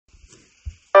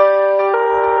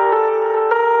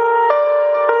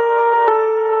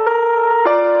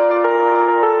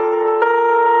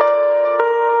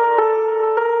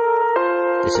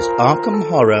Arkham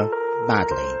Horror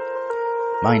badly.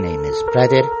 My name is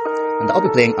Predir, and I'll be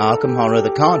playing Arkham Horror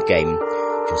the card game,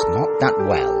 just not that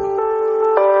well.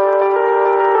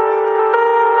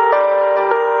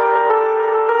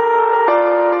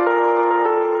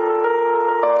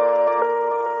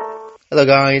 Hello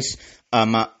guys,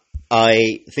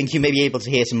 I think you may be able to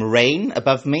hear some rain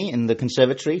above me in the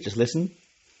conservatory, just listen.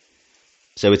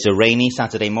 So it's a rainy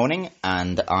Saturday morning,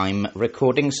 and I'm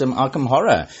recording some Arkham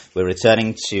Horror. We're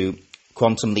returning to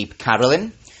Quantum Leap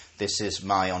Carolyn. This is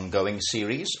my ongoing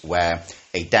series, where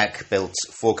a deck built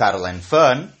for Carolyn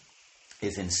Fern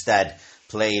is instead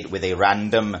played with a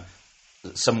random,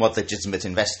 somewhat legitimate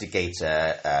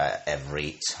investigator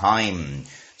every time.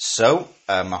 So,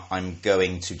 I'm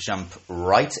going to jump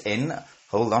right in.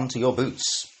 Hold on to your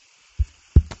boots.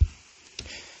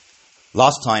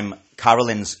 Last time,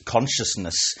 Carolyn's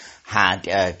consciousness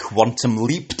had quantum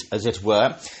leaped, as it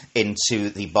were, into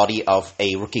the body of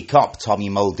a rookie cop, Tommy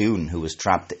Muldoon, who was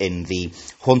trapped in the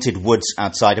haunted woods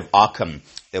outside of Arkham.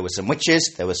 There were some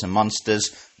witches, there were some monsters,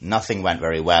 nothing went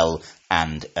very well,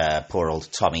 and poor old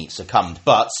Tommy succumbed.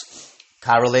 But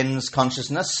Carolyn's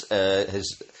consciousness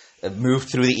has moved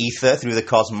through the ether, through the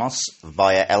cosmos,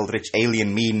 via eldritch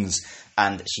alien means,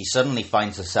 and she suddenly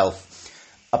finds herself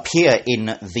appear in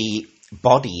the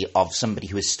body of somebody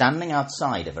who is standing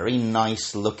outside a very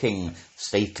nice-looking,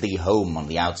 stately home on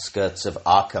the outskirts of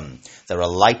Arkham. There are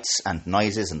lights and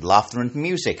noises and laughter and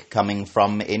music coming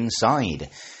from inside.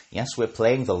 Yes, we're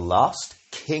playing The Last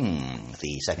King,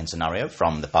 the second scenario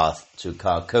from The Path to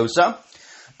Carcosa.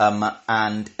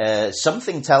 And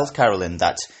something tells Carolyn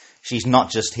that she's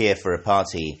not just here for a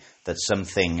party, that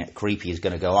something creepy is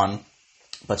going to go on.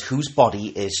 But whose body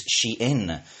is she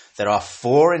in? There are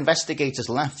 4 investigators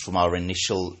left from our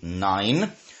initial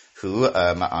 9, who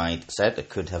I said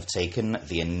could have taken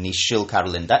the initial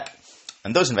Carolyn deck.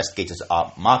 And those investigators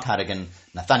are Mark Harrigan,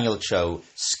 Nathaniel Cho,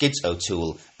 Skids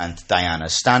O'Toole, and Diana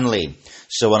Stanley.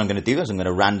 So what I'm going to do is I'm going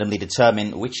to randomly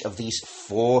determine which of these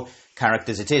 4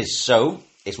 characters it is. So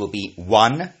it will be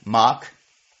 1 Mark,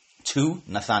 2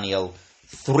 Nathaniel,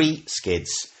 3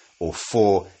 Skids, or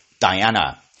 4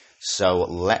 Diana. So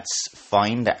let's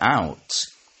find out.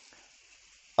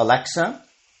 Alexa,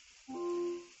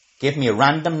 give me a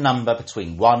random number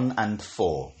between 1 and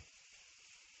 4.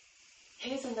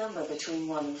 Here's a number between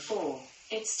 1 and 4.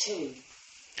 It's 2.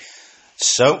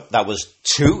 So that was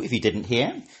 2, if you didn't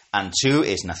hear. And 2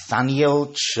 is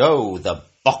Nathaniel Cho, the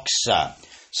boxer.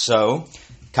 So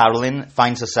Carolyn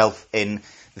finds herself in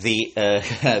the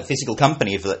physical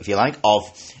company, if you like, of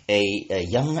a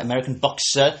young American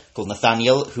boxer called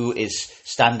Nathaniel, who is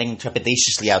standing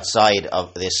trepidatiously outside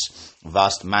of this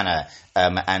vast manor,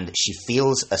 and she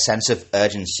feels a sense of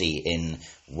urgency in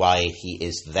why he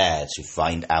is there, to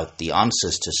find out the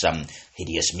answers to some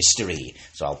hideous mystery.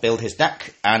 So I'll build his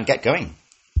deck and get going.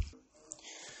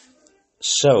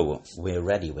 So we're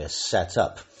ready, we're set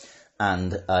up.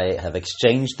 And I have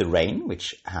exchanged the rain,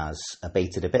 which has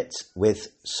abated a bit, with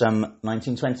some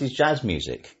 1920s jazz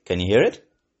music. Can you hear it?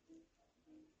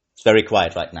 It's very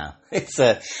quiet right now.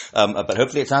 But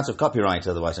hopefully it's out of copyright,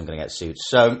 otherwise I'm going to get sued.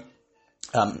 So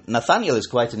Nathaniel is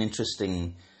quite an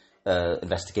interesting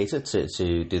investigator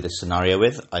to do this scenario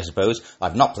with, I suppose.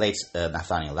 I've not played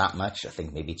Nathaniel that much. I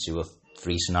think maybe 2 or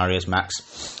 3 scenarios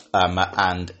max.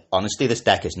 And honestly, this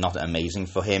deck is not amazing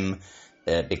for him.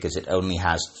 Because it only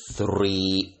has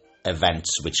 3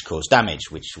 events which cause damage,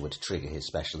 which would trigger his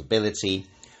special ability,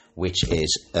 which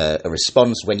is a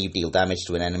response when you deal damage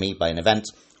to an enemy by an event,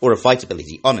 or a fight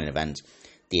ability on an event,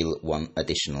 deal 1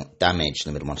 additional damage,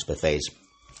 limited once per phase.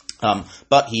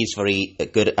 But he's very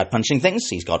good at punching things.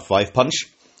 He's got 5 punch.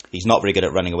 He's not very good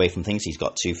at running away from things. He's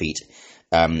got 2 feet.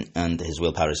 And his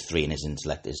willpower is 3 and his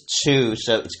intellect is 2.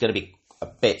 So it's going to be a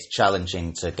bit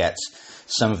challenging to get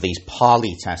some of these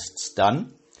parley tests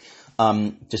done.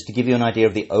 Just to give you an idea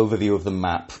of the overview of the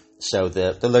map. So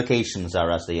the locations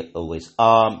are as they always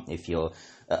are. If you're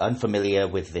unfamiliar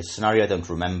with this scenario, don't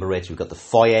remember it, we've got the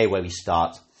foyer where we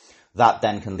start. That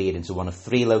then can lead into one of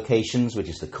 3 locations, which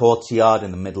is the courtyard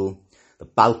in the middle, the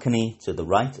balcony to the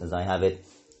right, as I have it,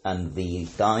 and the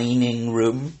dining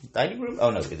room?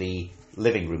 Oh no, the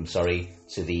living room,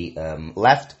 to the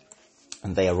left.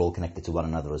 And they are all connected to one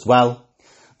another as well.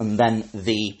 And then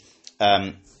the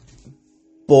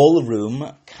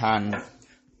ballroom can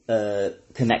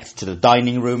connect to the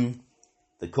dining room.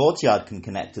 The courtyard can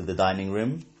connect to the dining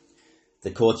room.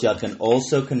 The courtyard can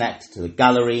also connect to the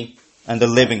gallery. And the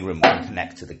living room can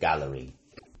connect to the gallery.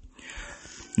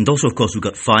 And also, of course, we've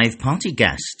got 5 party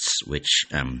guests, which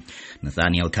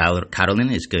Nathaniel Carolyn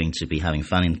is going to be having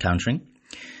fun encountering.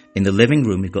 In the living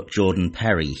room, we've got Jordan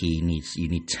Perry. You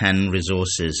need 10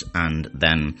 resources and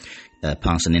then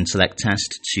pass an intellect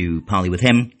test to parley with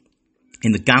him.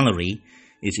 In the gallery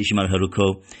is Ishimaru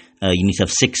Haruko. You need to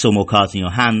have 6 or more cards in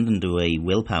your hand and do a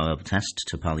willpower test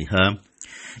to parley her.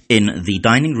 In the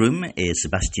dining room is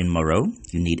Sebastian Moreau.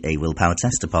 You need a willpower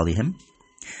test to parley him.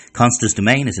 Constance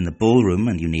Domain is in the ballroom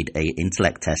and you need a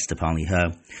intellect test to parley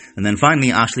her. And then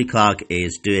finally, Ashley Clark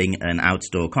is doing an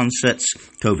outdoor concert,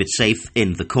 COVID safe,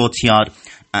 in the courtyard.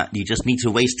 You just need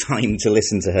to waste time to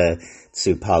listen to her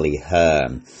to parley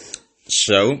her.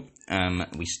 So,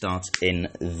 we start in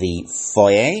the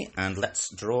foyer and let's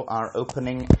draw our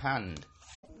opening hand.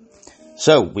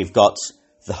 So, we've got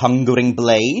the Hungering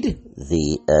Blade,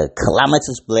 the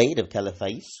Calamitous Blade of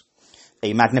Calathais,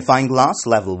 a Magnifying Glass,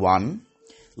 level 1,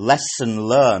 Lesson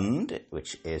Learned,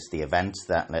 which is the event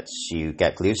that lets you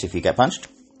get clues if you get punched,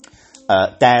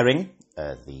 Daring,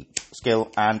 the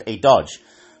skill, and a Dodge.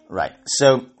 Right,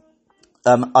 so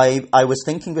I was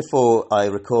thinking before I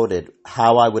recorded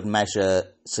how I would measure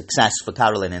success for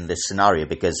Carolyn in this scenario,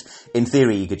 because in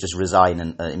theory you could just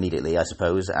resign immediately, I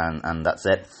suppose, and that's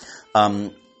it.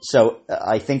 So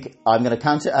I think I'm going to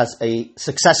count it as a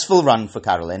successful run for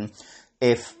Carolyn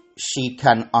if she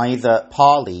can either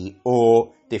parley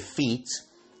or defeat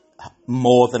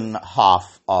more than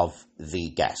half of the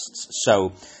guests.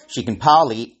 So she can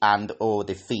parley and or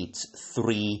defeat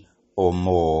 3 or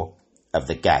more of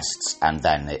the guests, and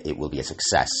then it will be a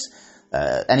success.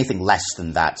 Anything less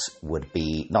than that would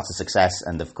be not a success,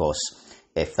 and of course,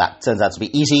 if that turns out to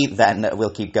be easy, then we'll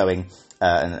keep going,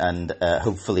 and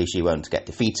hopefully she won't get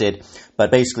defeated.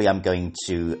 But basically, I'm going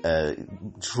to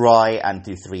try and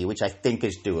do 3, which I think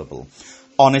is doable.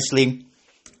 Honestly,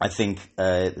 I think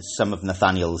some of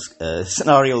Nathaniel's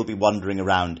scenario will be wandering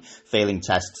around, failing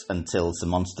tests until some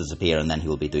monsters appear, and then he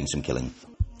will be doing some killing.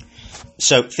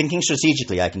 So, thinking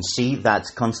strategically, I can see that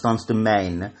Constance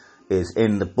Domain is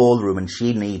in the ballroom, and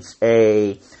she needs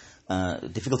a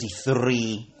difficulty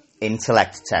 3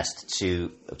 intellect test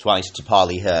twice to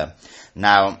parley her.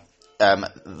 Now,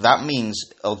 that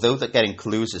means, although that getting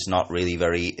clues is not really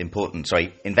very important,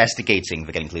 investigating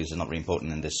for getting clues is not very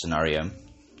important in this scenario,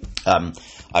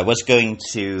 I was going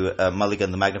to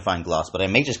mulligan the magnifying glass, but I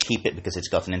may just keep it because it's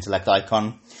got an intellect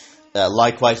icon.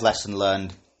 Likewise, lesson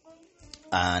learned,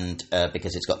 and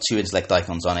because it's got 2 intellect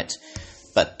icons on it.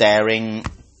 But daring,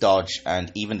 dodge,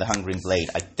 and even the hungering blade,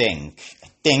 I think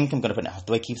I'm going to put it...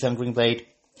 Do I keep the hungering blade?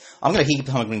 I'm going to keep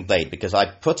the hungering blade because I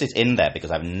put it in there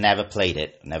because I've never played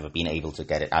it, never been able to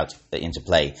get it out into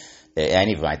play in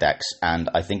any of my decks, and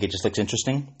I think it just looks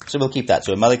interesting. So we'll keep that.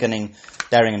 So we're mulliganing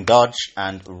daring and dodge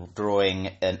and drawing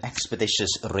an expeditious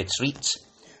retreat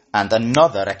and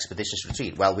another expeditious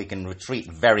retreat. Well, we can retreat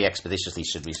very expeditiously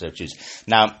should we so choose.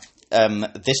 Now,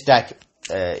 this deck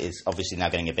is obviously now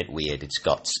getting a bit weird. It's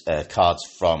got cards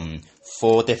from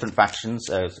 4 different factions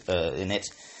in it.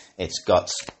 It's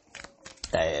got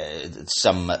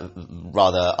some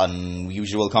rather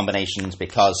unusual combinations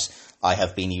because I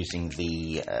have been using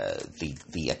the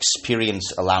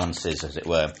experience allowances, as it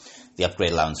were, the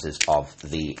upgrade allowances of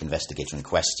the investigator in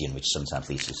question, which sometimes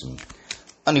leads to some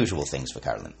unusual things for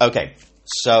Carolyn. Okay,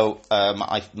 so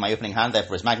my opening hand,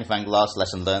 therefore, is Magnifying Glass,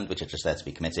 Lesson Learned, which are just there to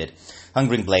be committed,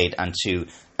 Hungering Blade, and 2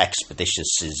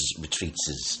 Expeditious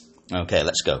Retreats. Okay,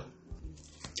 let's go.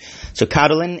 So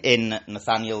Carolyn, in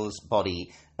Nathaniel's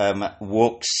body,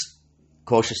 walks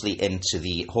cautiously into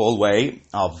the hallway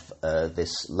of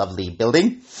this lovely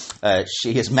building.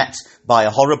 She is met by a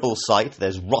horrible sight.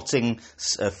 There's rotting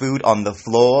food on the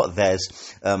floor. There's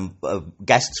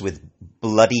guests with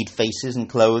bloodied faces and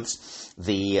clothes.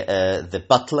 The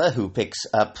butler who picks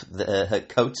up her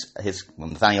coat,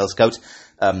 Nathaniel's coat,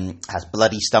 has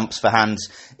bloody stumps for hands.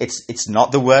 It's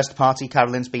not the worst party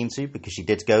Carolyn's been to because she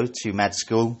did go to med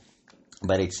school.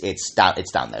 But it's down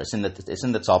there. It's in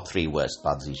the top 3 worst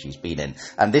parties she's been in,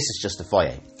 and this is just a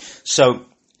foyer. So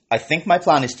I think my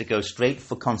plan is to go straight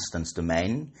for Constance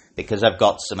Domain because I've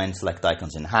got some intellect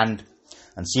icons in hand,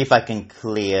 and see if I can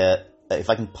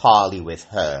parley with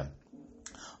her.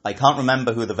 I can't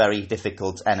remember who the very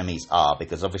difficult enemies are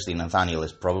because obviously Nathaniel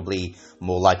is probably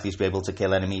more likely to be able to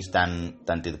kill enemies than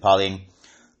do the parleying.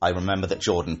 I remember that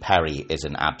Jordan Perry is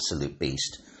an absolute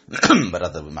beast. But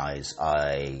otherwise,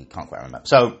 I can't quite remember.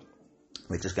 So,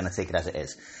 we're just going to take it as it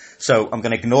is. So, I'm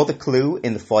going to ignore the clue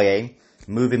in the foyer,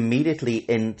 move immediately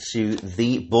into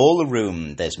the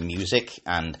ballroom. There's music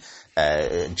and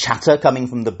chatter coming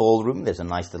from the ballroom. There's a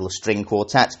nice little string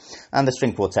quartet, and the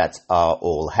string quartet are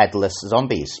all headless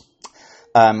zombies.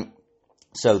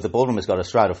 So, the ballroom has got a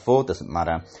shroud of 4, doesn't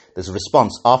matter. There's a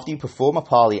response. After you perform a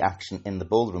parley action in the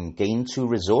ballroom, gain 2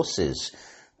 resources.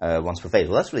 once per phase.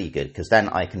 Well, that's really good, because then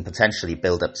I can potentially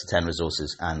build up to 10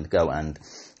 resources and go and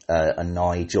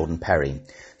annoy Jordan Perry.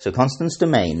 So Constance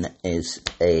Domain is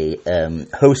a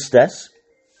hostess.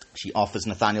 She offers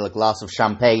Nathaniel a glass of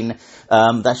champagne.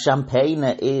 That champagne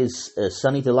is a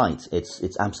sunny delight.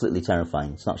 It's absolutely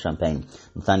terrifying. It's not champagne.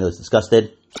 Nathaniel is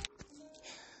disgusted.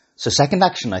 So second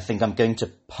action, I think I'm going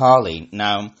to parley.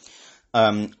 Now,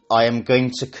 I am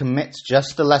going to commit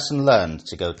just the lesson learned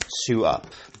to go 2 up.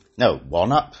 No,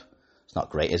 1 up. It's not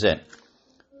great, is it?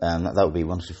 That would be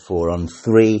 1, 2, 4 on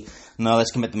 3. No,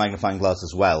 let's commit the magnifying glass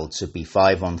as well to be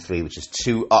 5 on 3, which is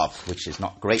 2 up, which is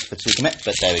not great for 2 commit,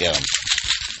 but there we go.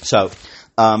 So,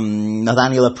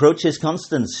 Nathaniel approaches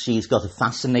Constance. She's got a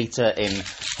fascinator in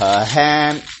her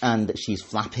hair, and she's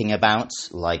flapping about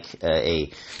like a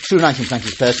true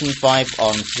 1920s person. 5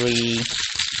 on 3.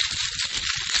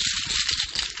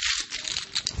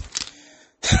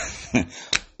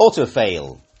 Auto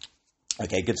fail.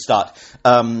 Okay, good start.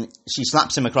 She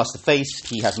slaps him across the face.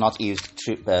 He has not used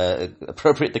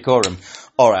appropriate decorum.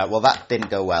 All right, well, that didn't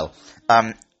go well.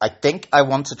 I think I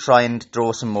want to try and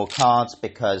draw some more cards,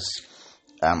 because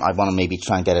I want to maybe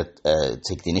try and get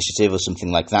take the initiative or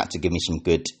something like that to give me some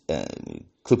good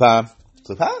clue power.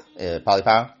 Parley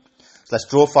power. So let's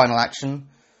draw final action.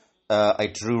 I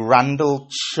drew Randall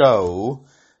Cho,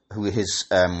 who is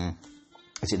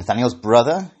it Nathaniel's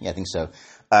brother? Yeah, I think so.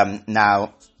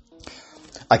 Now,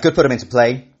 I could put him into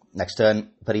play next turn,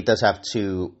 but he does have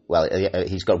 2, well,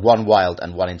 he's got 1 wild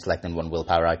and 1 intellect and 1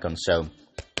 willpower icon, so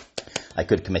I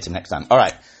could commit him next time. All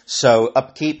right, so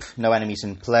upkeep, no enemies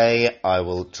in play. I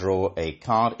will draw a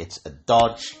card. It's a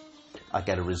dodge. I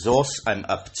get a resource. I'm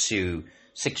up to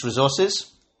 6 resources.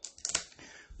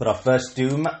 Put our first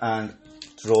Doom and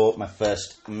draw my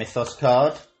first Mythos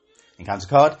card, encounter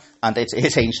card, and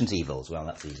it's Ancient Evil as well.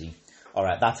 That's easy. All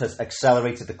right, that has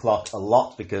accelerated the clock a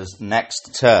lot, because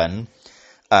next turn,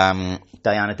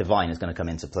 Diana Devine is going to come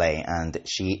into play, and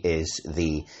she is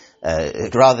the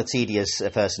rather tedious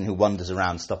person who wanders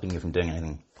around stopping you from doing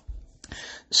anything.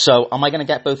 So, am I going to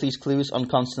get both these clues on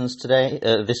Constance today,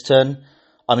 this turn?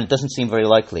 I mean, it doesn't seem very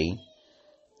likely.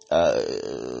 All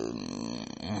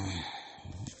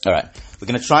right, we're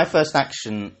going to try first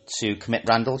action to commit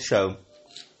Randall Show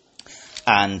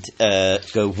and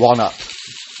go 1 up.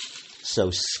 So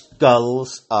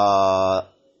skulls are...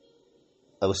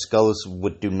 Oh, skulls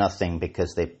would do nothing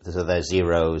because they're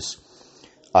zeros.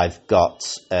 I've got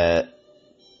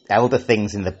elder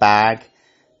things in the bag,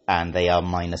 and they are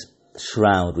minus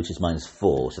shroud, which is minus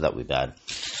 4, so that would be bad.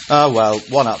 Oh, well,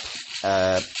 1 up.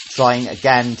 Trying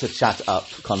again to chat up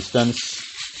Constance.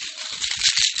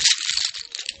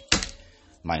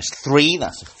 Minus 3,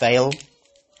 that's a fail.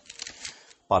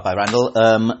 Bye-bye,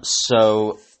 Randall.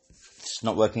 So...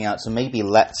 not working out, so maybe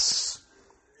let's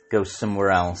go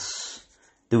somewhere else.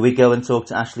 Do we go and talk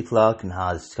to Ashley Clark?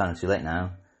 Nah, it's kind of too late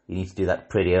now. You need to do that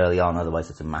pretty early on,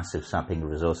 otherwise it's a massive sapping of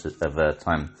resources of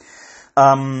time.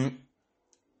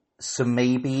 So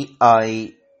maybe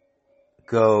I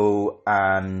go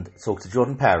and talk to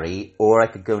Jordan Perry, or I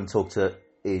could go and talk to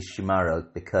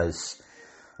Ishimaro, because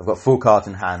I've got 4 cards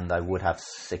in hand. I would have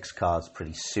 6 cards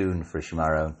pretty soon for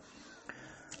Ishimaro.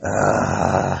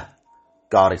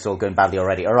 God, it's all going badly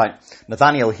already. All right,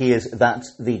 Nathaniel hears that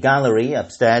the gallery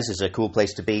upstairs is a cool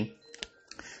place to be.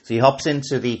 So he hops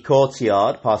into the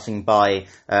courtyard, passing by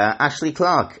Ashley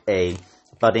Clark, a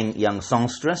budding young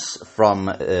songstress from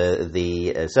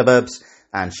the suburbs,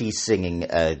 and she's singing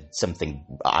something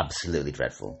absolutely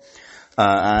dreadful.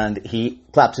 And he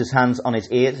claps his hands on his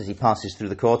ears as he passes through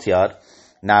the courtyard.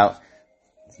 Now,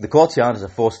 the courtyard is a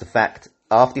forced effect.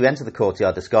 After you enter the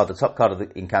courtyard, discard the top card of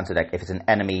the encounter deck. If it's an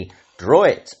enemy, draw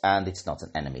it. And it's not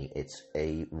an enemy. It's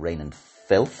a Rain and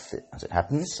Filth, as it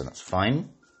happens, so that's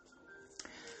fine.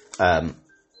 Then,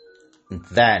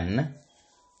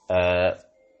 that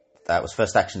was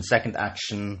first action. Second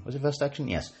action, was it first action?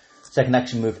 Yes. Second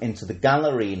action, move into the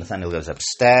gallery. Nathaniel goes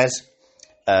upstairs.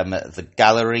 The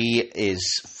gallery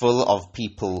is full of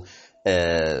people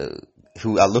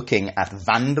who are looking at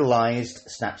vandalized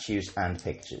statues and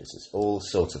pictures. It's all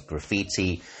sorts of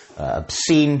graffiti,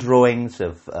 obscene drawings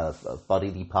of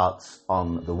bodily parts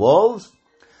on the walls.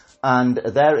 And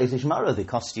there is Ishimaro, the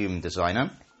costume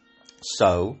designer.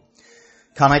 So,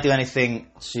 can I do anything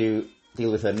to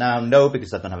deal with her now? No,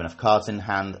 because I don't have enough cards in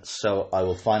hand. So I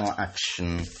will final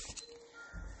action.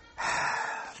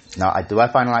 Now, do I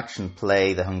final action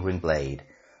play the Hungering Blade?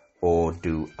 Or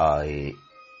do I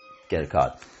get a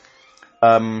card?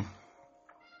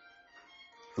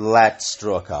 Let's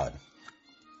draw a card.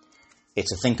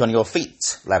 It's a Think on Your Feet,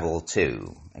 level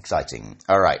 2. Exciting.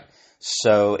 Alright.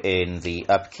 So in the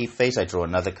upkeep phase, I draw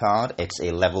another card. It's a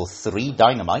level 3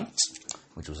 Dynamite,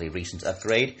 which was a recent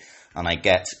upgrade, and I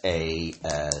get a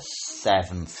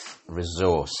 7th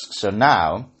resource. So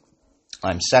now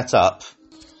I'm set up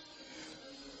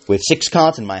with 6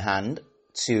 cards in my hand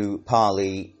to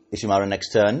parley Ishimaru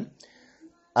next turn,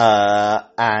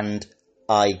 and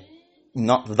I'm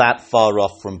not that far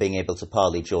off from being able to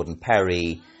parley Jordan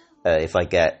Perry if I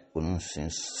get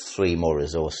 3 more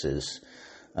resources.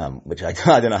 Which I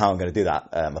don't know how I'm going to do that,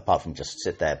 apart from just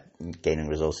sit there gaining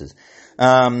resources.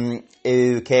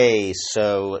 Okay,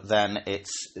 so then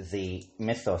it's the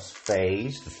Mythos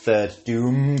phase. The third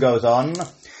Doom goes on,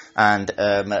 and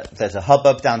there's a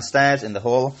hubbub downstairs in the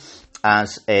hall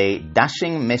as a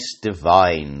dashing Miss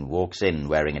Divine walks in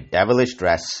wearing a devilish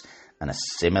dress and a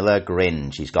similar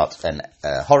grin. She's got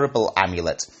a horrible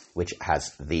amulet which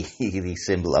has the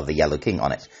symbol of the Yellow King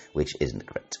on it, which isn't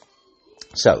great.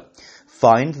 So,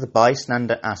 find the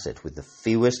bystander asset with the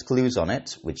fewest clues on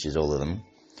it, which is all of them.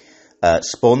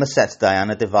 Spawn the set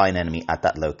Diana Divine enemy at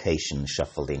that location.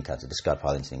 Shuffle the encounter, discard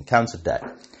pile into the encounter deck.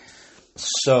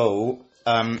 So,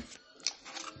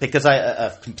 because I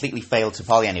have completely failed to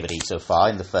parley anybody so far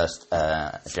in the first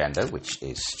agenda, which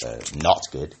is not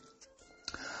good,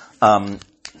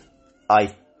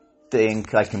 I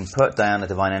think I can put Diana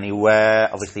Divine anywhere.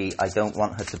 Obviously, I don't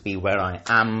want her to be where I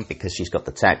am because she's got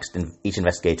the text, and each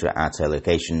investigator at her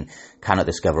location cannot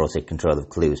discover or take control of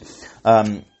clues.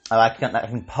 I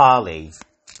can parley,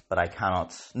 but I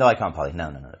cannot. No, I can't parley.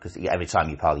 No, because every time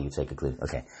you parley, you take a clue.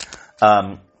 Okay.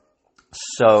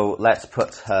 So let's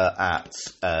put her at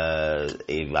I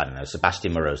don't know,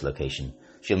 Sebastian Moreau's location.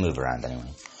 She'll move around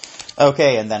anyway.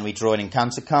 Okay, and then we draw an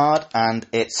encounter card, and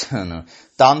it's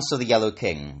Dance of the Yellow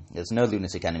King. There's no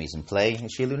lunatic enemies in play.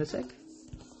 Is she a lunatic?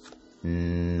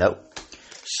 No.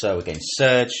 So again,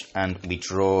 Surge, and we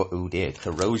draw, oh dear,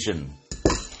 Corrosion.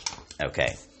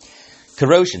 Okay.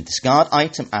 Corrosion. Discard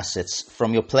item assets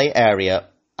from your play area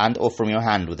and or from your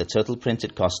hand with a total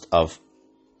printed cost of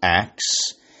X,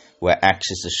 where X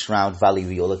is the shroud value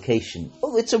of your location.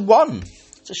 Oh, it's a 1.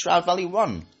 It's a shroud value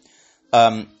 1.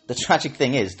 The tragic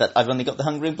thing is that I've only got the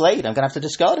Hungering Blade. I'm going to have to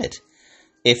discard it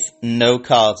if no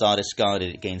cards are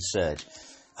discarded against Surge.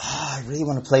 I really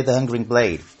want to play the Hungering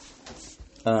Blade.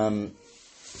 No,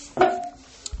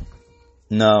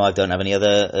 I don't have any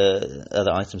other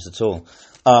items at all.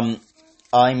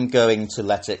 I'm going to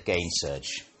let it gain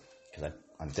Surge because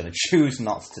I'm going to choose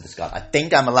not to discard. I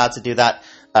think I'm allowed to do that.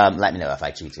 Let me know if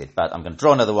I cheated, but I'm going to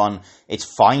draw another one. It's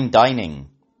Fine Dining.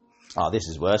 Oh, this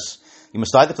is worse. You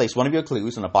must either place one of your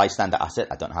clues on a bystander asset,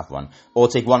 I don't have one, or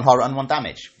take 1 horror and 1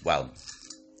 damage. Well,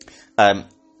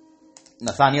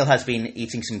 Nathaniel has been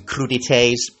eating some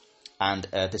crudités and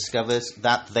discovers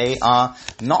that they are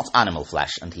not animal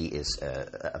flesh, and he is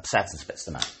upset and spits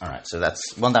them out. Alright, so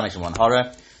that's 1 damage and 1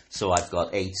 horror, so I've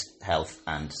got 8 health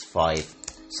and 5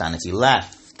 sanity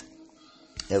left.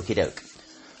 Okie doke.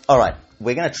 Alright,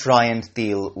 we're going to try and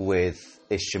deal with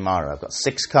Ishimaru. I've got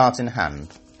 6 cards in hand.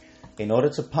 In order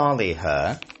to parley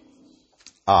her,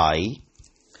 I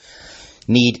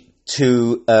need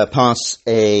to pass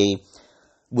a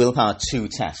Willpower 2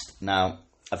 test. Now,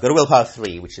 I've got a Willpower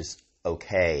 3, which is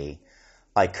okay.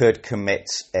 I could commit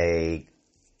a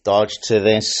dodge to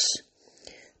this,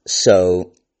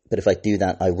 but if I do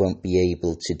that, I won't be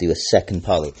able to do a second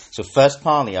parley. So first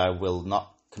parley, I will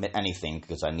not commit anything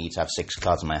because I need to have 6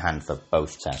 cards in my hand for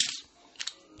both tests.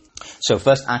 So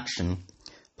first action,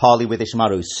 parley with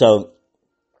Ishimaru. So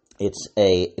it's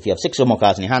if you have 6 or more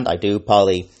cards in your hand, I do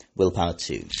parley Willpower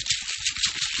 2.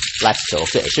 Let's talk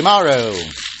to Ishimaru.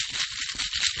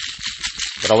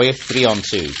 But we have 3 on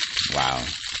 2. Wow.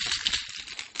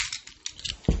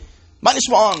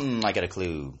 -1, I get a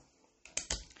clue.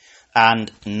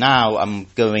 And now I'm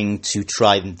going to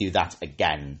try and do that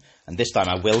again. And this time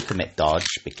I will commit dodge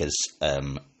because,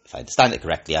 if I understand it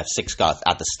correctly, I have 6 cards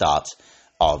at the start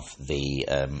of the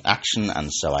action, and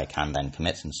so I can then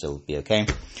commit and still be okay.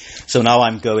 So now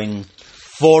I'm going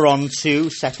 4 on 2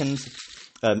 seconds.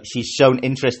 She's shown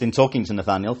interest in talking to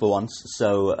Nathaniel for once,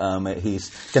 so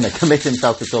he's going to commit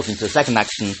himself to talking to a second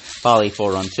action. Parley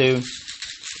 4 on 2.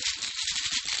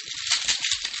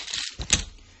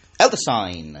 Elder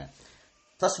Sign.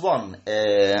 +1,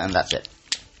 and that's it.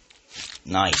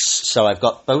 Nice. So I've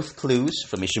got both clues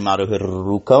from Ishimaru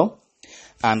Haruko,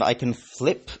 and I can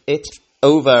flip it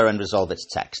over and resolve its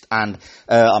text. And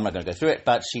I'm not going to go through it,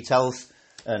 but she tells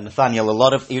Nathaniel a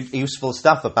lot of useful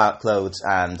stuff about clothes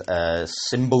and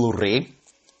symbolry,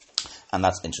 and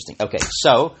that's interesting. Okay,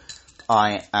 so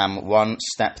I am 1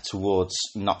 step towards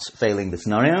not failing the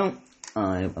scenario.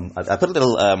 I put a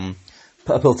little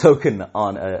purple token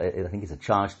on, I think it's a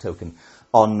charged token,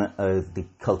 on the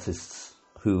cultists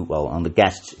on the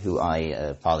guests who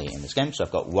I parley in this game. So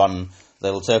I've got one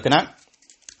little token out.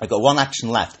 I've got one action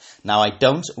left. Now, I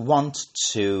don't want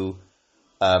to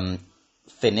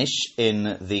finish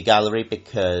in the gallery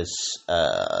because,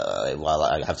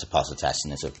 I have to pass a test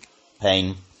and it's a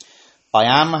pain. I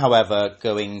am, however,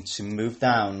 going to move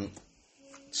down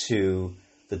to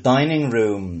the dining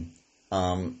room,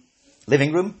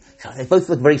 living room. They both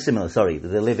look very similar, sorry,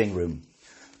 the living room.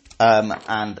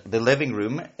 And the living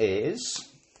room is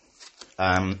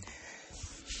fine.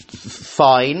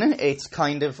 It's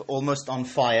kind of almost on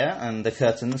fire and the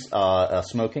curtains are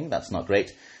smoking. That's not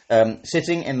great.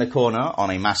 Sitting in the corner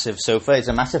on a massive sofa is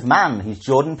a massive man. He's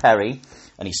Jordan Perry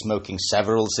and he's smoking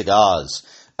several cigars.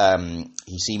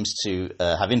 He seems to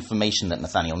have information that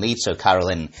Nathaniel needs, so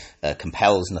Carolyn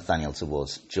compels Nathaniel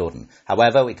towards Jordan.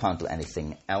 However, we can't do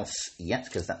anything else yet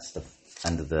because that's the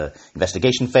end of the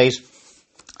investigation phase.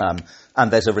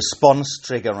 And there's a response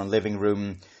trigger on living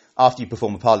room. After you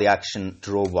perform a parley action,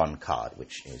 draw one card,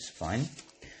 which is fine.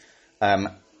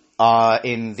 Diana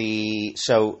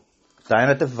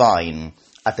Divine,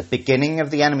 at the beginning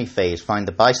of the enemy phase, find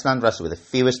the bystander wrestler with the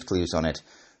fewest clues on it.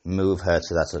 Move her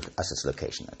to that asset's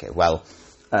location. Okay, well,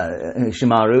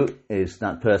 Shimaru is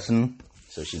that person,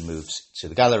 so she moves to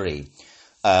the gallery.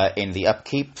 In the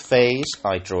upkeep phase,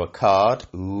 I draw a card.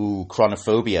 Ooh,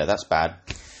 chronophobia, that's bad.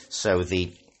 So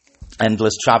the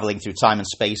endless travelling through time and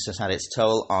space has had its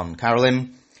toll on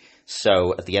Carolyn.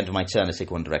 So at the end of my turn, I take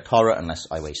one direct horror unless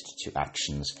I waste 2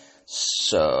 actions.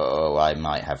 So I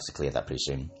might have to clear that pretty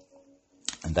soon.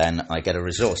 And then I get a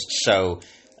resource. So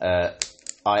I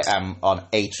am on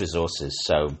 8 resources,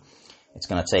 so it's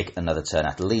going to take another turn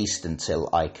at least until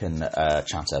I can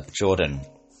chat up Jordan.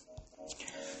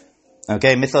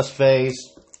 Okay, Mythos phase.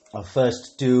 Our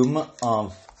first doom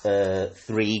of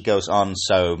 3 goes on,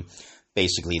 so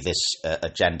basically this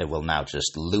agenda will now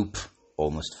just loop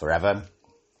almost forever.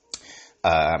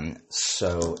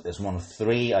 So there's one of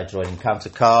 3. I draw an encounter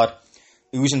card.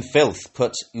 Ooze and Filth.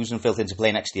 Put Ooze and Filth into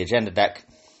play next to the agenda deck.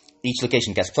 Each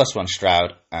location gets +1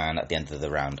 Shroud, and at the end of the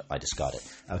round, I discard it.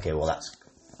 Okay, well, that's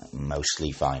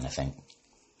mostly fine, I think.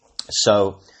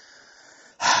 So,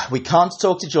 we can't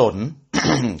talk to Jordan,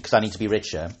 because I need to be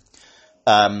richer.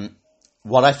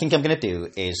 What I think I'm going to do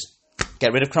is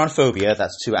get rid of Chronophobia,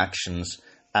 that's 2 actions,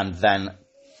 and then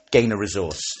gain a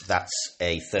resource, that's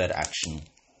a 3rd action.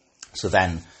 So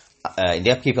then, in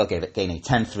the upkeep, I'll gain a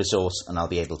 10th resource, and I'll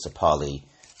be able to parley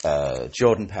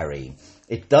Jordan Perry.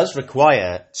 It does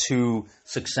require 2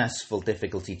 successful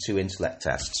difficulty 2 intellect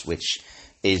tests, which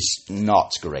is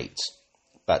not great.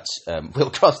 But we'll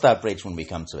cross that bridge when we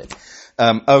come to it.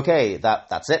 Okay,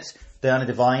 that's it. Diana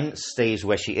Divine stays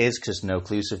where she is because no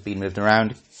clues have been moved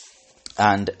around.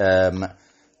 And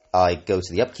I go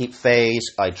to the upkeep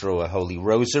phase. I draw a Holy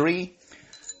Rosary.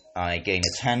 I gain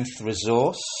a 10th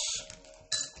resource.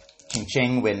 Ching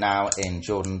ching, we're now in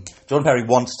Jordan. Jordan Perry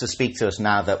wants to speak to us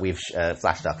now that we've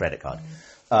flashed our credit card.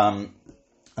 And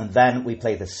then we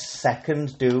play the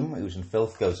second Doom. Ooze and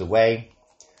Filth goes away.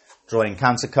 Drawing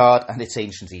counter card, and it's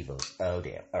Ancient Evils. Oh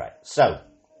dear. Alright, so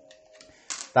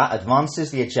that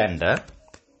advances the agenda.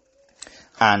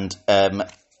 And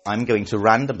I'm going to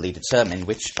randomly determine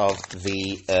which of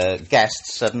the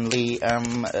guests suddenly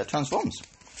transforms.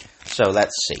 So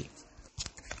let's see.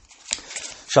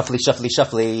 Shuffly, shuffly,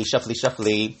 shuffly, shuffly,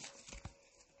 shuffly.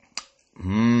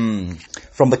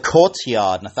 From the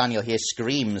courtyard, Nathaniel here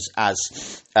screams as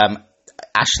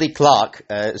Ashley Clark,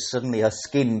 suddenly her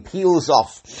skin peels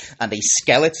off and a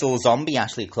skeletal zombie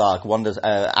Ashley Clark wanders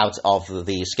out of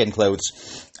the skin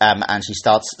clothes and she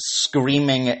starts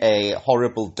screaming a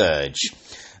horrible dirge,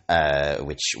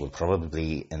 which will probably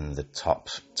be in the top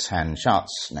 10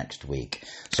 charts next week.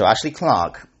 So Ashley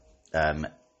Clark,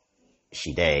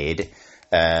 she died.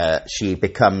 She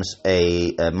becomes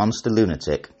a monster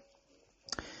lunatic.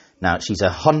 Now, she's a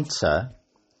hunter.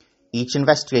 Each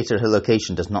investigator at her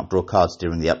location does not draw cards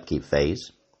during the upkeep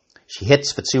phase. She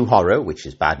hits for 2 horror, which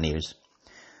is bad news.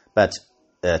 But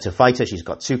to fight her, she's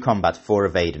got 2 combat, 4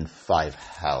 evade, and 5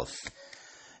 health.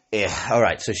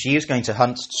 Alright, so she is going to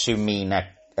hunt to me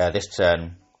this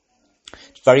turn.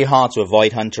 It's very hard to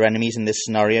avoid hunter enemies in this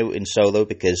scenario in solo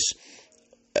because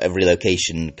every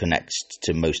location connects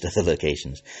to most other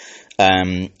locations.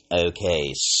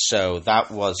 Okay, so that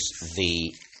was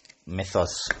the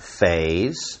Mythos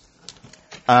phase.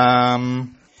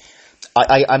 I'm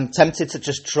tempted to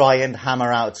just try and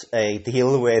hammer out a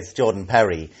deal with Jordan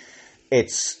Perry.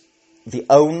 It's the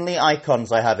only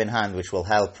icons I have in hand which will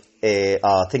help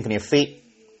are Think on Your Feet,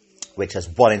 which has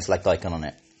 1 intellect icon on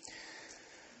it.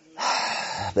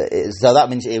 So that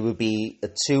means it would be a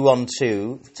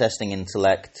 2-on-2 testing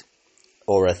intellect,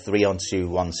 or a 3-on-2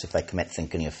 once if I commit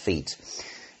think on your feet.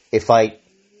 If I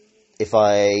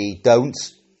don't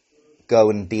go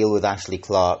and deal with Ashley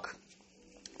Clark,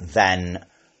 then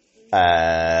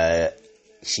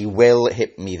she will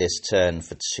hit me this turn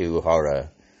for 2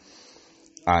 horror.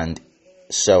 And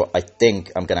so I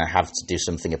think I'm going to have to do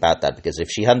something about that, because if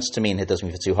she hunts to me and hits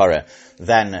me for 2 horror,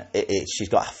 then she's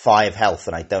got 5 health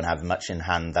and I don't have much in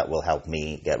hand that will help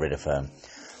me get rid of her.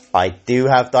 I do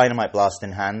have Dynamite Blast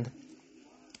in hand,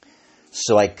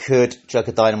 so I could chuck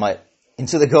a dynamite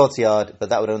into the courtyard, but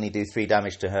that would only do 3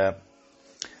 damage to her.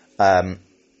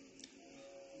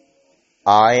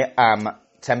 I am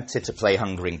tempted to play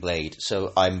Hungering Blade,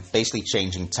 so I'm basically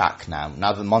changing tack now.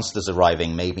 Now the monster's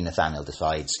arriving, maybe Nathaniel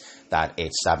decides that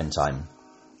it's stabbing time.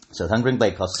 So Hungering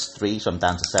Blade costs 3, so I'm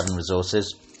down to 7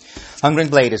 resources. Hungering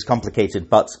Blade is complicated,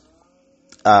 but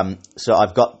so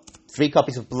I've got 3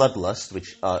 copies of Bloodlust,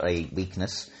 which are a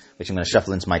weakness, which I'm going to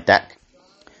shuffle into my deck.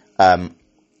 As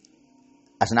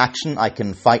an action, I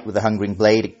can fight with the Hungering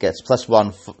Blade. It gets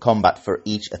 +1 combat for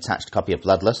each attached copy of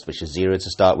Bloodlust, which is 0 to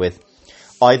start with.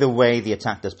 Either way, the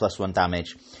attack does +1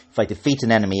 damage. If I defeat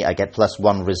an enemy, I get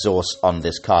 +1 resource on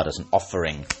this card as an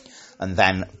offering. And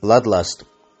then Bloodlust,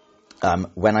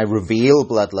 when I reveal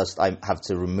Bloodlust, I have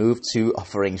to remove 2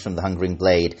 offerings from the Hungering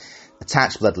Blade,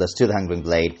 attach Bloodlust to the Hungering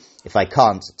Blade. If I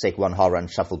can't, take 1 horror and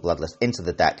shuffle Bloodlust into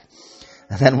the deck.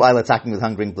 And then while attacking with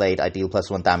Hungering Blade, I deal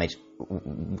 +1 damage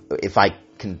if I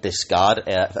can discard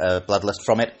Bloodlust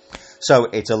from it. So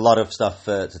it's a lot of stuff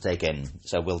to take in.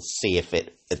 So we'll see if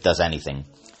it does anything.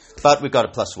 But we've got a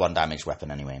 +1 damage weapon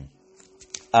anyway.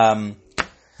 But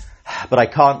I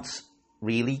can't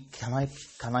really. Can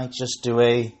I just do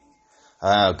a...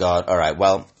 Oh god, alright,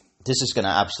 well, this is going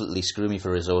to absolutely screw me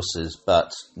for resources,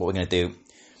 but what we're going to do...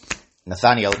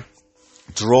 Nathaniel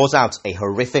draws out a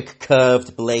horrific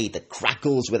curved blade that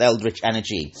crackles with eldritch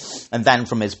energy. And then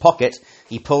from his pocket,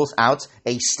 he pulls out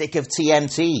a stick of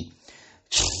TNT.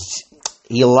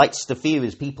 He lights the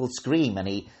fuse, people scream, and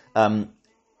he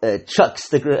chucks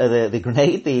the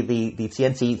grenade, the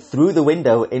TNT, through the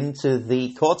window into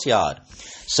the courtyard.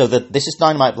 So this is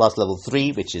Dynamite Blast level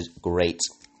 3, which is great.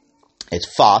 It's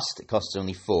fast, it costs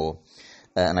only 4.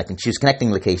 And I can choose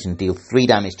connecting location, deal 3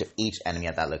 damage to each enemy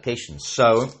at that location.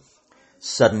 So...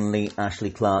 suddenly,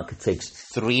 Ashley Clark takes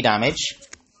 3 damage.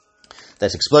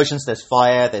 There's explosions, there's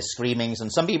fire, there's screamings,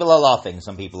 and some people are laughing,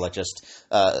 some people are just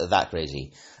that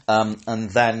crazy. And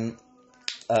then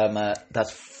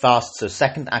that's fast, so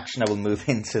second action I will move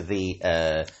into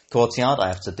the courtyard. I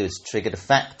have to do this triggered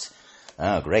effect.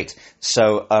 Oh, great.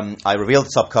 So I reveal the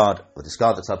top card, or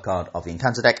discard the top card of the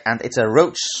Encounter deck, and it's a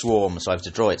roach swarm, so I have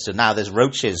to draw it. So now there's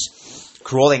roaches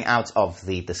crawling out of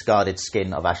the discarded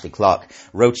skin of Ashley Clark.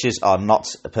 Roaches are not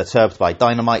perturbed by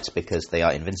dynamite because they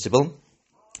are invincible.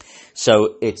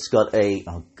 So it's got a...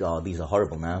 oh god, these are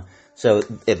horrible now. So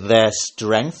their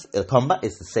strength, combat,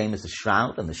 is the same as the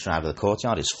Shroud, and the Shroud of the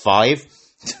Courtyard is 5.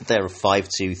 They're a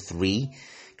 5/2/3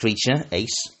 creature,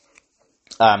 ace.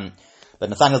 But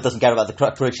Nathaniel doesn't care about the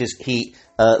cockroaches. He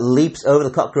leaps over the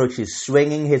cockroaches,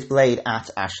 swinging his blade at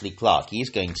Ashley Clark.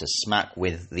 He's going to smack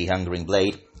with the Hungering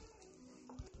Blade.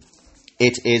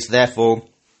 It is therefore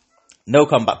no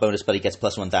combat bonus, but he gets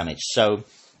 +1 damage. So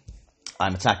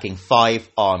I'm attacking 5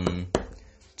 on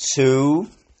 2. Do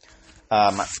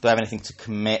I have anything to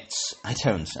commit? I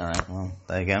don't. All right, well,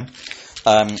 there you go.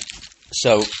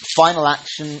 So final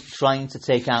action, trying to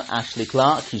take out Ashley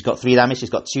Clark. She's got 3 damage. She's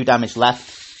got 2 damage left.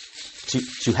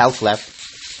 2 health left.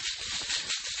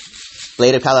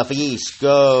 Blade of Calafis.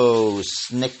 Go.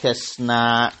 Snicker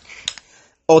snack.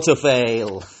 Auto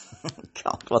fail.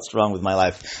 God, what's wrong with my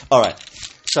life? Alright,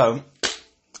 so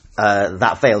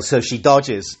that fails. So she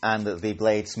dodges and the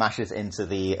blade smashes into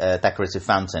the decorative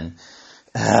fountain.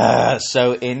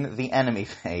 So in the enemy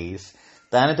phase,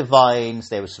 Diana Divine,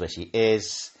 stay with where she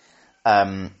is.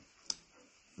 The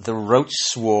roach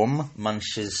swarm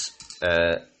munches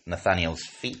Nathaniel's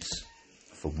feet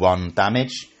for 1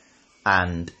 damage.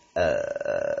 And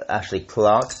Ashley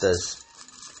Clark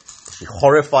she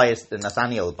horrifies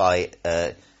Nathaniel by...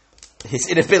 his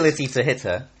inability to hit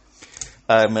her.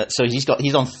 So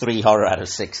he's on 3 horror out of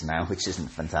 6 now, which isn't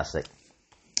fantastic.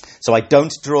 So I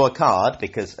don't draw a card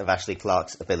because of Ashley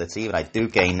Clark's ability, but I do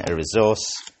gain a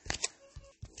resource.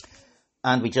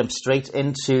 And we jump straight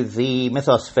into the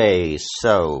Mythos phase.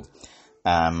 So,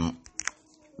 on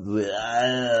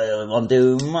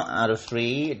Doom, out of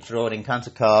 3, draw an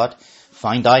encounter card.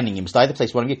 Fine Dining. You must either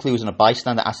place one of your clues on a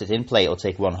bystander asset in play or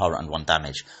take 1 horror and 1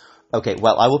 damage. Okay,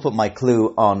 well, I will put my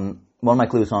clue on... one of my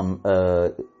clues on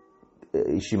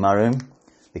Ishimaru.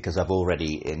 because I've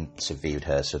already interviewed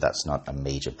her, so that's not a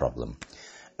major problem.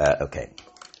 Okay.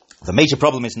 The major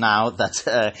problem is now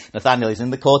that Nathaniel is in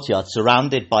the courtyard,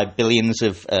 surrounded by billions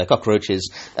of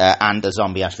cockroaches and a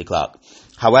zombie Ashley Clark.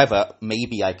 However,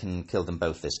 maybe I can kill them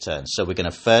both this turn. So we're going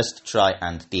to first try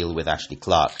and deal with Ashley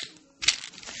Clark.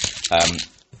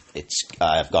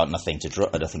 I've got nothing to draw,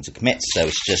 nothing to commit, so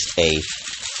it's just a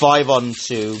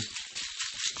 5-on-2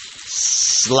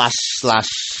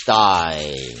 /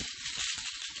 die.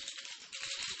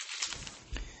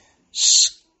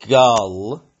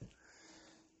 Skull.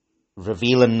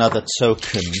 Reveal another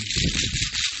token.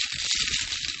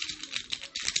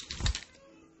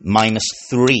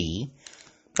 -3,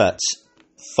 but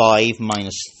 5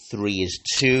 - 3 is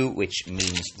 2, which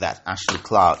means that Ashley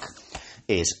Clark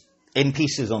is in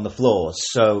pieces on the floor.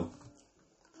 So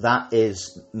that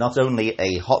is not only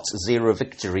a hot 0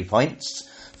 victory points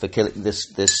for killing this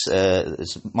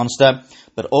monster,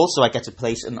 but also I get to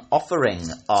place an offering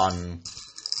on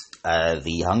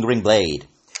the Hungering Blade.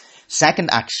 Second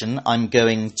action, I'm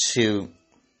going to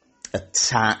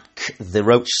attack the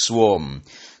Roach Swarm.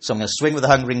 So I'm going to swing with the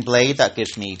Hungering Blade. That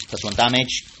gives me +1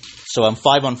 damage. So I'm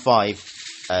 5-on-5.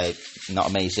 Not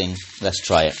amazing. Let's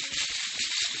try it.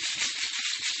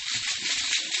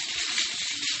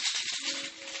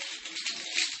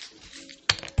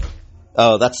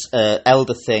 Oh, that's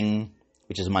Elder Thing,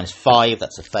 which is a -5.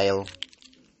 That's a fail.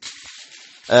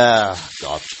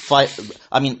 God. 5.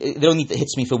 I mean, it only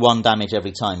hits me for 1 damage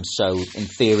every time, so in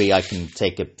theory I can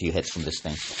take a few hits from this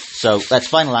thing. So that's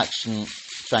final action.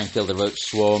 Try and kill the Roach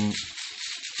Swarm.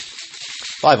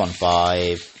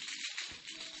 5-on-5.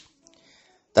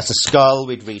 That's a skull.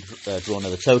 We'd draw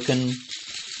another token.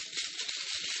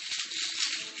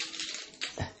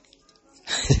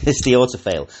 It's the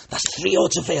auto-fail. That's 3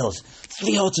 auto-fails.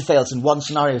 3 auto-fails in 1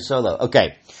 scenario solo.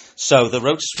 Okay, so the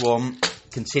Roach Swarm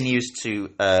continues to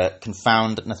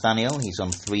confound Nathaniel. He's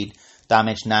on 3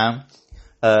 damage now.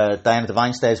 Diana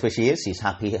Devine stays where she is. She's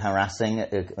happy harassing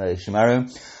Shimaru.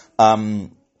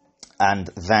 And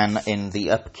then in the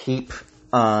upkeep,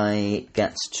 I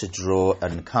get to draw a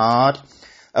card.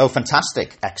 Oh,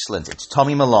 fantastic. Excellent. It's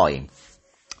Tommy Malloy.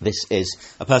 This is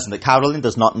a person that Carolyn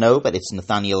does not know, but it's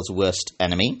Nathaniel's worst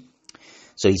enemy.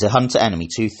 So he's a hunter enemy,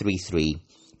 2/3/3.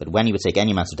 But when he would take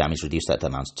any amount of damage, reduce that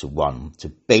amount to 1. So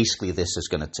basically this is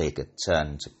going to take a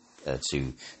turn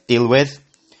to deal with.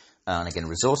 And again,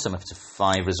 resource, I'm up to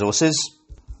 5 resources.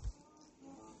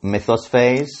 Mythos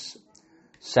phase.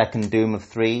 Second Doom of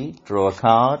 3. Draw a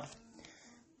card.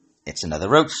 It's another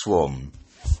Roach Swarm.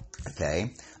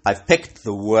 Okay. I've picked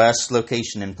the worst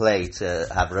location in play to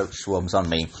have Roach Swarms on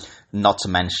me, not to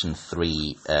mention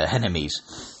 3 enemies.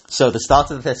 So the start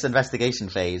of this investigation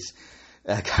phase,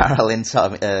 Carolyn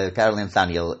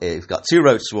Nathaniel has got 2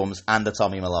 Roach Swarms and a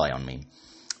Tommy Malloy on me.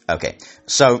 Okay,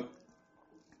 so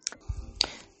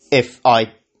if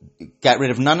I get rid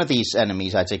of none of these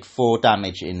enemies, I take 4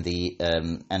 damage in the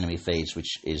enemy phase,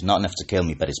 which is not enough to kill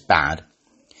me, but it's bad.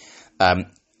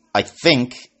 I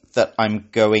think that I'm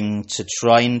going to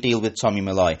try and deal with Tommy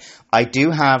Malloy. I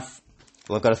do have...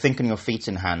 Well, I've got a Think on Your Feet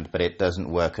in hand, but it doesn't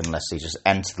work unless you just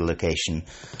enter the location.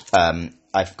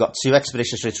 I've got 2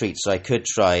 Expeditious Retreats, so I could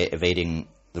try evading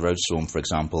the Roach Swarm, for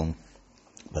example.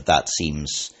 But that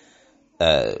seems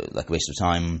like a waste of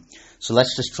time. So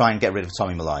let's just try and get rid of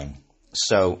Tommy Malloy.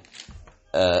 So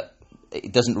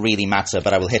it doesn't really matter,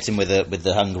 but I will hit him with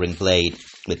the Hungering Blade.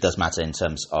 It does matter in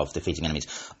terms of defeating enemies.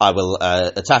 I will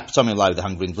attack Tommy Malloy with the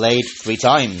Hungering Blade 3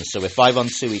 times. So we're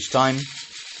 5-on-2 each time.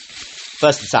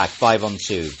 First attack,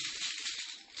 5-on-2.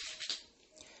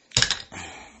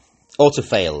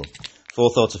 Auto-fail.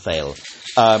 4th auto-fail.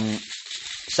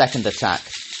 Second attack.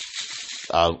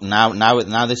 Oh,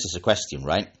 now this is a question,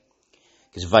 right?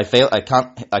 Because if I fail, I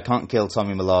can't kill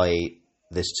Tommy Malloy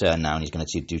this turn now, and he's going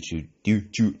to do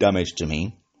 2 damage to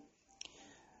me.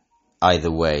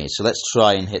 Either way. So let's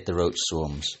try and hit the Roach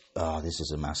Swarms. Oh, this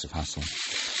is a massive hassle.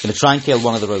 I'm going to try and kill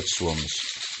one of the Roach Swarms.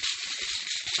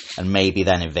 And maybe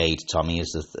then evade Tommy as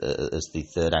the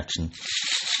third action.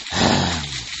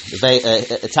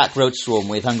 Attack Roach Swarm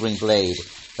with Hungering Blade.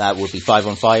 That would be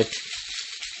 5-on-5.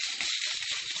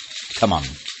 Come on.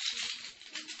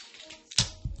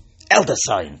 Elder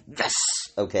Sign. Yes.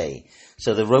 Okay.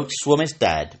 So the Roach Swarm is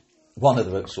dead. One of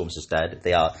the Roach Swarms is dead.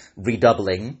 They are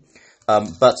redoubling.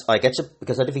 But I get to,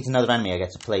 because I defeat another enemy, I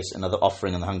get to place another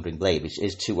offering on the Hungering Blade, which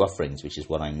is 2 offerings, which is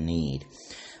what I need.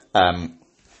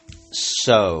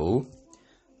 So,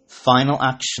 final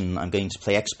action, I'm going to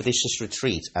play Expeditious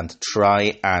Retreat and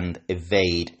try and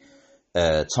evade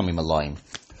Tommy Malloy.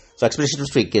 So Expeditious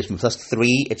Retreat gives me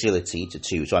 +3 agility to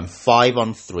 2, so I'm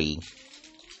 5-on-3.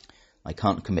 I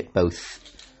can't commit both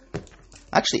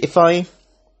Actually, if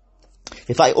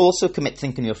I also commit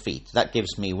Think on Your Feet, that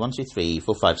gives me 1, 2, 3,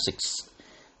 4, 5, 6,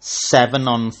 7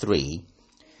 on 3,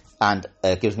 and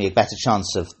gives me a better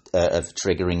chance of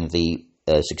triggering the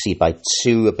Succeed by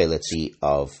 2 ability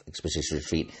of Expeditious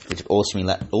Retreat, which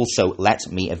also let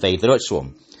me evade the Roach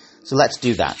Swarm. So let's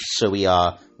do that. So we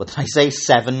are, what did I say,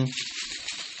 7?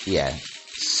 Yeah,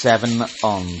 7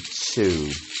 on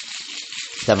 2,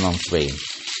 7 on 3.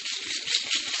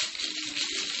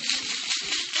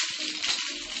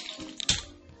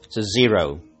 So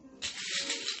 0.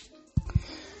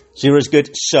 0 is good,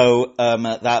 so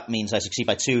that means I succeed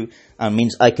by 2, and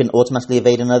means I can automatically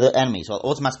evade another enemy. So I'll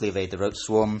automatically evade the Roach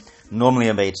Swarm, normally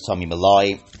evade Tommy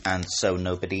Malloy, and so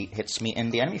nobody hits me in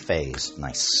the enemy phase.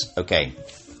 Nice. Okay.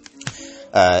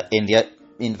 In the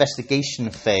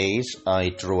investigation phase, I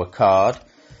draw a card.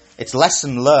 It's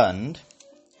Lesson Learned.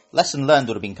 Lesson Learned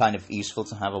would have been kind of useful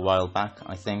to have a while back,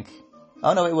 I think.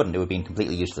 Oh, no, it wouldn't. It would have been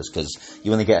completely useless, because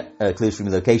you only get clues from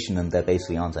your location, and there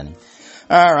basically aren't any.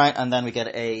 All right, and then we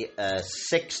get a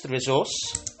 6th resource.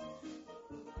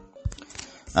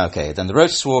 Okay, then the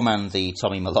Roach Swarm and the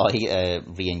Tommy Malloy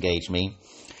re-engage me.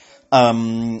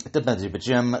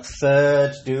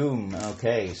 3rd Doom.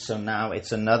 Okay, so now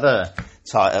it's another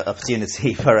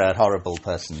opportunity for a horrible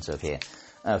person to appear.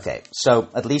 Okay, so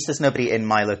at least there's nobody in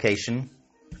my location,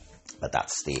 but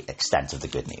that's the extent of the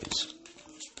good news.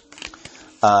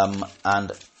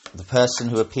 And the person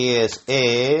who appears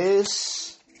is...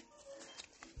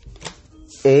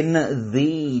 in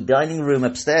the dining room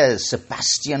upstairs,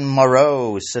 Sebastian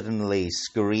Moreau suddenly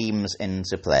screams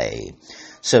into play.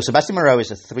 So Sebastian Moreau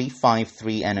is a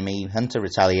 3/5/3 enemy. Hunter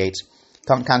retaliates,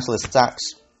 can't cancel his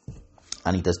attacks,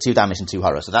 and he does 2 damage and 2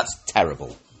 horror. So that's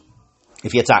terrible.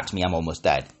 If he attacks me, I'm almost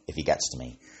dead if he gets to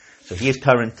me. So he is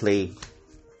currently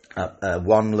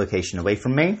 1 location away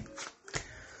from me.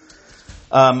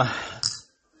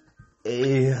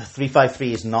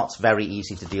 3/5/3 is not very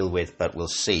easy to deal with, but we'll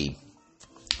see.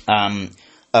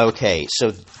 Okay,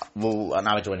 so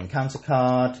now I draw an encounter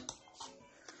card.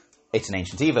 It's an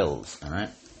Ancient Evils, alright?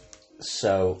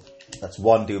 So that's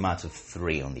 1 Doom out of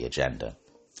 3 on the agenda.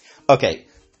 Okay,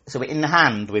 so in the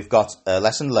hand we've got a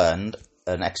Lesson Learned,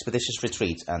 an Expeditious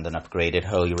Retreat, and an upgraded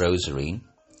Holy Rosary.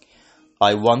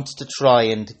 I want to try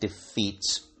and defeat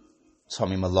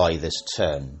Tommy Malloy this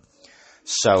turn.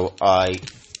 So I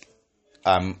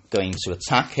am going to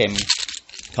attack him.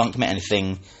 Can't commit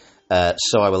anything.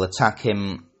 So I will attack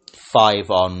him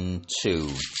 5 on 2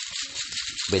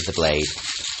 with the blade.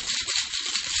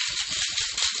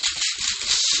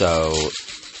 So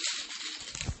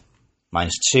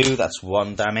 -2, that's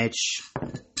 1 damage.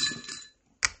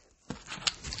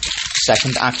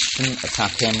 Second action,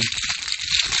 attack him.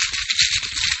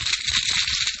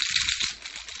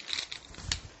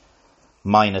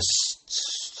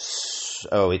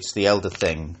 It's the Elder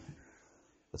thing.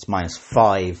 That's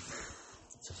 -5.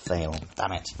 Fail.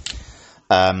 Damn it.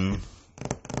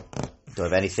 Do I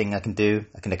have anything I can do?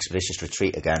 I can Expeditious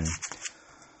Retreat again.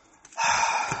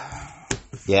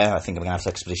 Yeah, I think I'm going to have to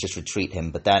Expeditious Retreat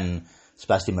him, but then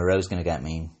Sebastian Moreau's going to get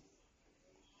me.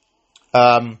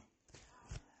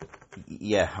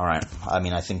 Yeah, alright. I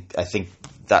mean, I think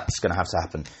that's going to have to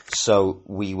happen. So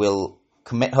we will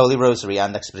commit Holy Rosary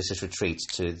and Expeditious Retreat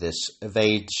to this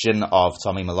evasion of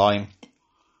Tommy Malloy.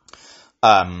 So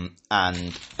I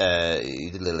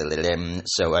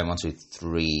 1, 2,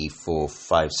 3, 4,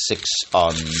 5, 6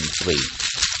 on 3.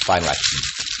 Final action.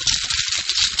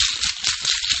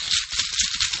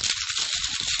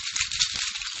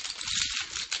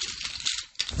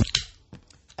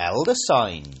 Elder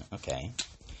Sign. Okay. So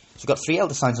we've got 3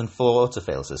 Elder Signs and 4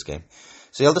 autofails this game.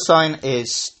 So the Elder Sign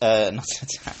is not an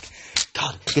attack.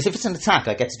 God, because if it's an attack,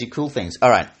 I get to do cool things.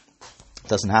 Alright.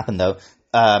 Doesn't happen though.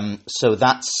 So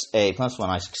that's a +1.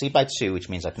 I succeed by 2, which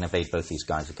means I can evade both these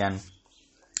guys again.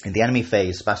 In the enemy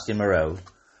phase, Sebastian Moreau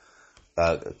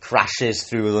crashes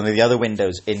through one of the other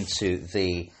windows into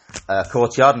the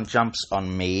courtyard and jumps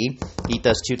on me. He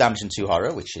does 2 damage and 2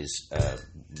 horror, which is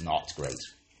not great.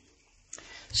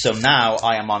 So now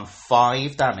I am on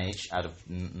 5 damage out of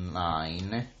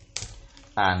 9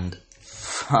 and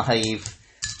 5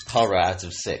 horror out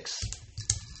of 6.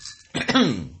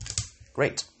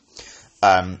 Great.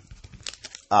 Now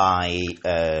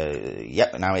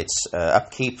it's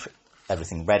upkeep,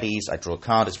 everything readies, I draw a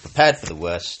card, it's prepared for the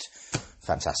worst.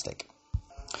 Fantastic.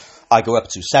 I go up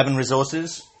to 7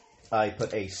 resources. I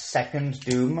put a 2nd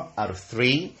Doom out of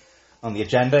 3 on the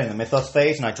agenda in the Mythos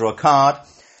phase, and I draw a card.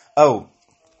 Oh,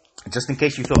 just in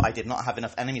case you thought I did not have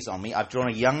enough enemies on me, I've drawn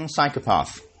a young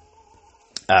psychopath.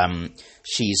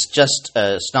 She's just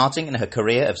starting in her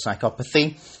career of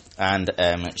psychopathy. and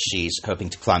she's hoping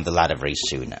to climb the ladder very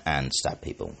soon and stab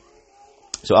people.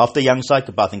 So after a young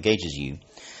psychopath engages you,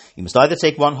 you must either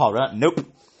take 1 horror,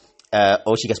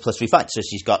 or she gets +3 fight. So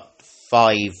she's got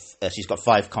 5. She's got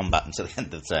 5 combat until the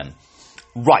end of the turn.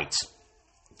 Right.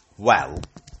 Well,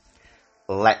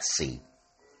 let's see.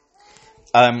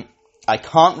 I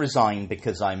can't resign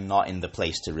because I'm not in the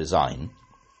place to resign.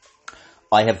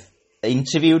 I have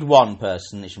interviewed one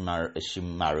person,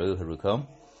 Ishimaru Haruko.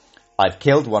 I've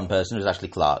killed one person, who's Ashley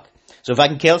Clark. So if I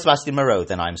can kill Sebastian Moreau,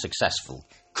 then I'm successful,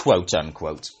 quote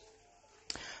unquote.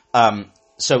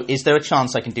 So is there a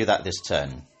chance I can do that this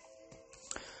turn?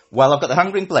 Well, I've got the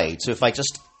Hungering Blade, so if I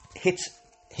just hit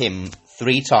him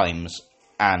 3 times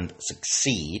and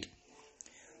succeed,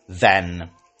 then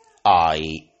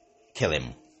I kill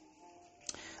him.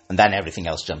 And then everything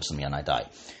else jumps on me and I die.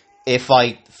 If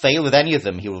I fail with any of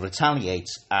them, he will retaliate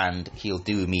and he'll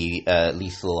do me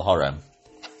lethal horror.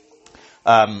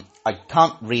 I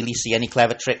can't really see any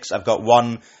clever tricks. I've got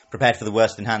one prepared for the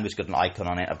worst in hand, which has got an icon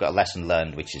on it. I've got a lesson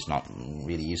learned, which is not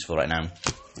really useful right now.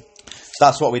 So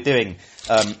that's what we're doing.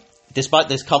 Despite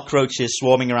this cockroaches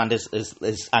swarming around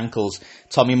his ankles,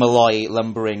 Tommy Malloy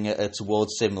lumbering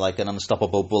towards him like an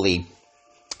unstoppable bully,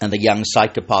 and the young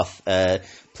psychopath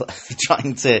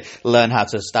trying to learn how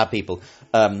to stab people.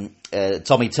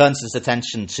 Tommy turns his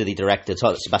attention to the director,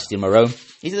 Sebastian Moreau.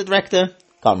 He's the director?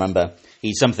 Can't remember.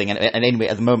 He's something, and anyway,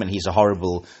 at the moment he's a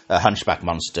horrible hunchback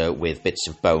monster with bits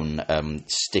of bone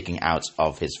sticking out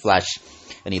of his flesh,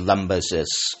 and he lumbers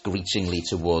screechingly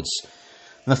towards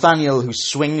Nathaniel, who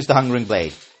swings the Hungering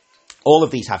Blade. All of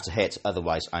these have to hit,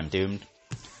 otherwise I'm doomed.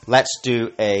 Let's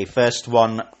do a first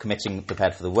one, committing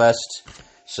prepared for the worst.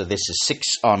 So this is 6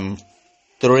 on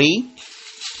 3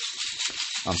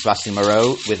 on Sebastian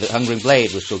Moreau with the Hungering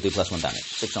Blade, which will do +1 damage.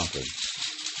 6 on 3.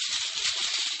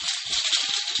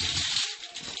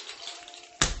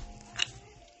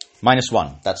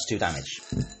 -1, that's 2 damage.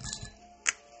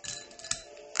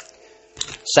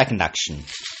 Second action,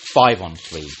 5 on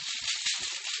 3.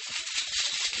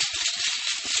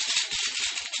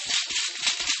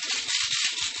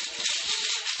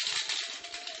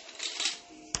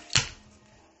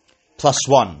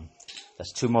 +1,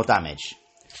 that's 2 more damage.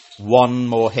 1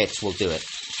 more hit will do it.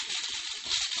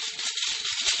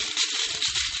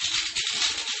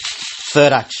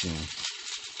 Third action,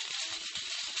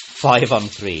 5 on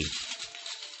 3.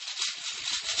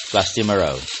 Sebastian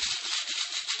Moreau.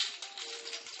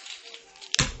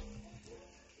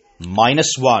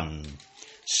 -1.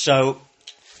 So,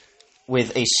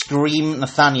 with a scream,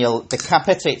 Nathaniel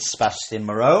decapitates Sebastian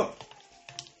Moreau.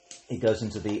 He goes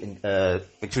into the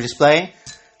victory display.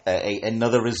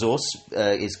 Another resource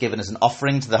is given as an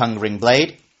offering to the Hungering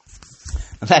Blade.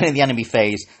 And then in the enemy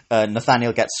phase,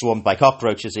 Nathaniel gets swarmed by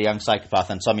cockroaches, a young psychopath,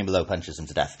 and Tommy Malloy punches him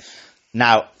to death.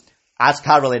 Now, as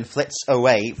Carolyn flits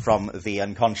away from the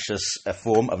unconscious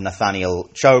form of Nathaniel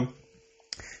Cho,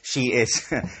 she is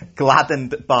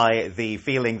gladdened by the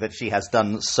feeling that she has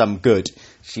done some good.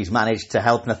 She's managed to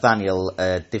help Nathaniel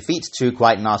defeat 2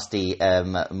 quite nasty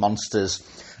monsters,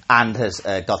 and has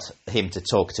got him to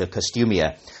talk to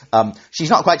Costumia. She's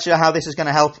not quite sure how this is going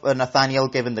to help Nathaniel,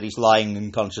 given that he's lying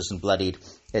unconscious and bloodied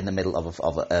in the middle of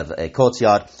a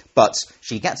courtyard, but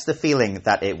she gets the feeling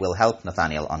that it will help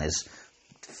Nathaniel on his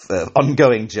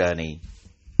ongoing journey.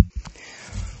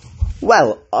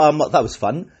 Well, that was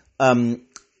fun.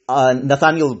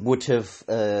 Nathaniel would have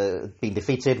been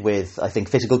defeated with, I think,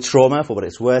 physical trauma, for what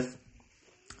it's worth,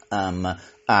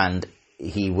 and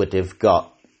he would have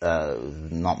got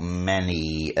not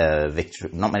many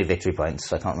victory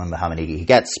points. I can't remember how many he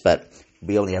gets, but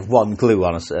we only have 1 clue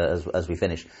on us as we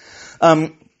finish.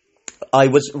 I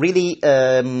was really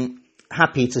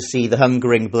happy to see the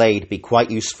Hungering Blade be quite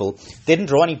useful. Didn't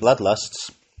draw any bloodlusts,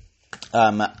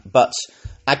 but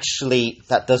actually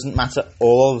that doesn't matter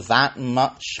all that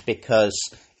much because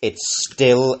it's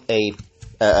still a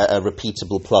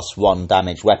repeatable +1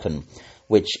 damage weapon,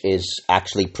 which is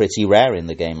actually pretty rare in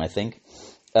the game, I think.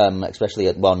 Especially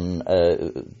at one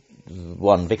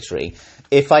victory.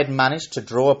 If I'd managed to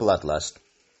draw a bloodlust,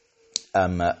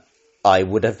 I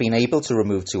would have been able to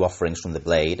remove 2 offerings from the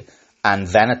blade and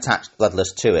then attach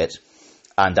bloodlust to it,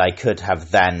 and I could have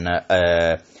then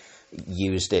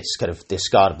used its kind of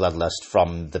discard bloodlust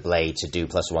from the blade to do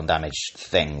 +1 damage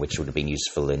thing, which would have been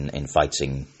useful in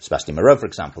fighting Sebastian Moreau, for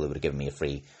example. It would have given me a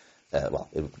free...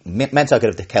 it meant I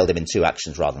could have killed him in 2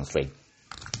 actions rather than 3.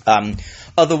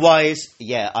 Otherwise,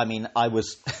 yeah, I mean, I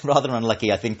was rather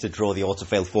unlucky, I think, to draw the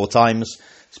autofail 4 times,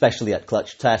 especially at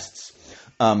clutch tests.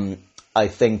 I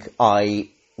think I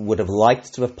would have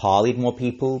liked to have parleyed more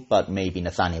people, but maybe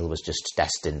Nathaniel was just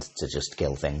destined to just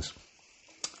kill things.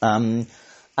 And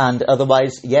And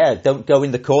otherwise, yeah, don't go in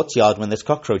the courtyard when there's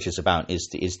cockroaches about, is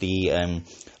the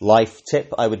life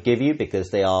tip I would give you,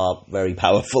 because they are very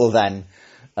powerful then.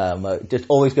 Just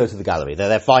always go to the gallery.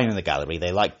 They're fine in the gallery.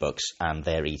 They like books, and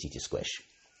they're easy to squish.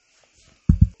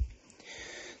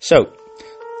 So,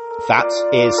 that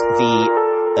is the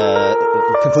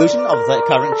conclusion of the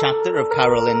current chapter of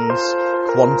Carolyn's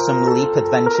Quantum Leap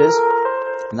Adventures.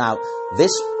 Now,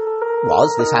 this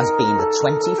has been the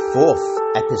 24th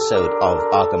episode of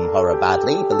Arkham Horror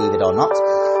Badly, believe it or not.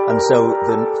 And so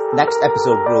the next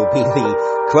episode will be the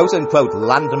quote-unquote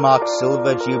landmark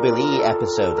Silver Jubilee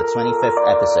episode, the 25th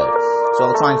episode. So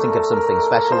I'll try and think of something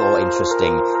special or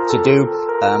interesting to do.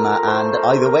 And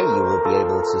either way, you will be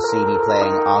able to see me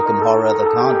playing Arkham Horror, the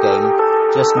card game,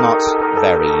 just not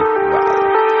very well.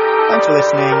 Thanks for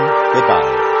listening.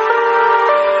 Goodbye.